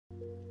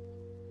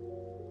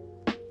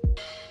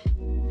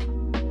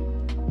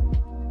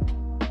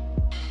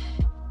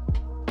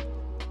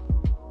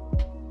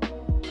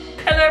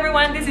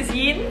everyone, this is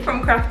Yin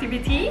from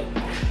Craftiviti.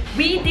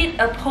 We did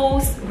a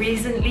post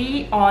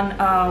recently on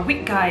a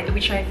wig guide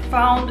which I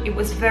found it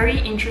was very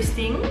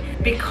interesting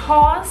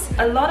because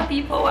a lot of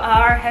people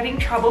are having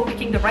trouble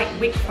picking the right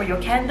wig for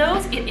your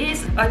candles. It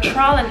is a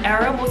trial and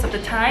error most of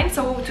the time,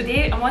 so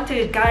today I want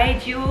to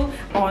guide you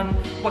on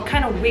what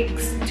kind of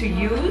wigs to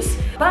use.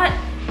 But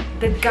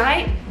the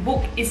guide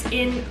book is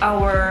in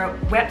our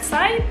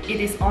website.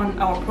 It is on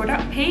our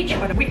product page,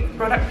 or the wig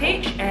product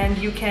page, and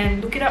you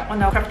can look it up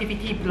on our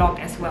Craftiviti blog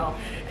as well.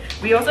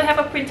 We also have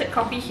a printed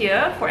copy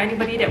here for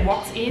anybody that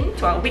walks in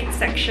to our wig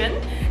section,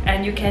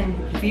 and you can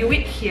view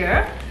it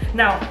here.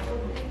 Now,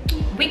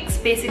 wigs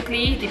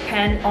basically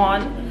depend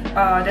on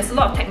there's a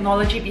lot of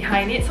technology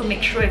behind it, so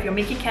make sure if you're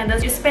making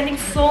candles, you're spending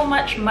so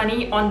much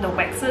money on the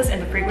waxes and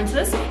the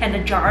fragrances and the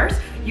jars,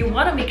 you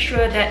want to make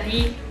sure that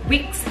the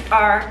wigs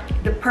are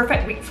the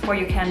perfect wigs for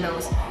your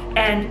candles,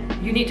 and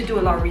you need to do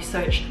a lot of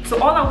research.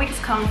 So all our wigs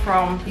come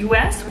from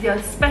US. They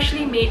are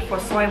specially made for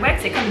soy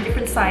wax. They come in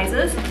different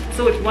sizes,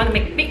 so if you want to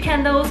make big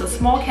candles or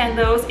small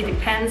candles, it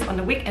depends on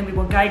the wig, and we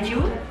will guide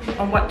you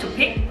on what to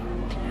pick.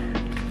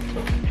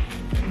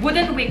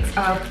 Wooden wigs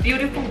are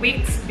beautiful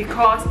wigs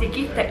because they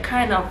give that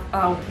kind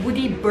of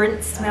woody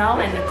burnt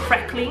smell and the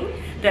crackling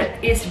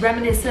that is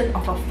reminiscent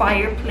of a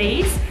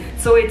fireplace.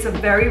 So it's a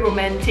very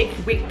romantic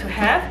wig to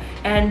have,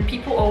 and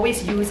people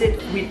always use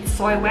it with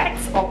soy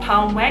wax or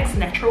palm wax,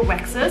 natural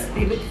waxes.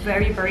 They look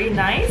very, very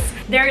nice.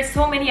 There is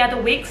so many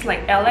other wigs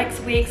like LX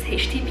wigs,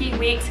 HTP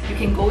wigs. You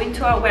can go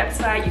into our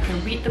website, you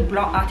can read the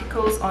blog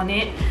articles on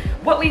it.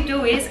 What we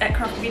do is, at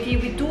Craftiviti,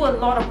 we do a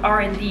lot of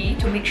R&D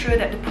to make sure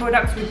that the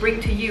products we bring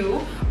to you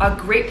are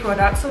great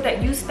products, so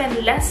that you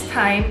spend less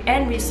time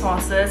and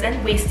resources and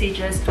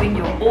wastages doing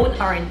your own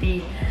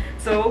R&D.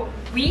 So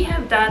we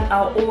have done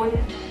our own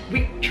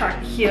wig chart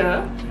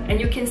here, and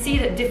you can see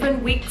that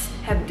different wigs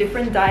have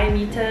different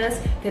diameters,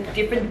 they have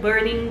different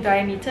burning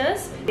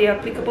diameters. They are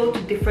applicable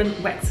to different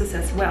waxes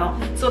as well.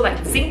 So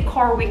like zinc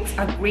core wigs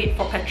are great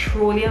for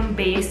petroleum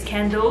based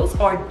candles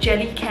or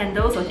jelly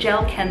candles or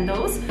gel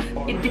candles.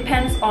 It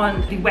depends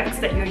on the wax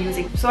that you're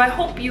using. So I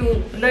hope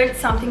you learned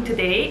something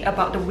today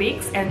about the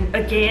wigs, and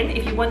again,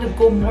 if you want to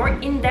go more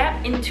in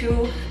depth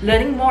into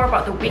learning more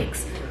about the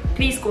wigs,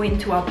 please go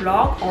into our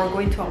blog or go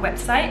into our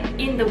website.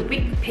 In the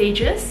wig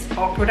pages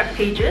or product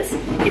pages,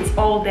 it's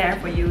all there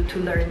for you to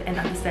learn and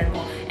understand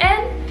more.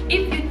 And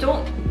if you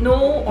don't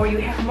know or you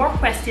have more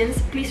questions,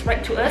 please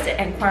write to us at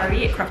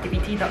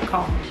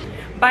enquiry@craftiviti.com.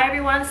 Bye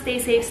everyone, stay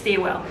safe, stay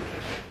well.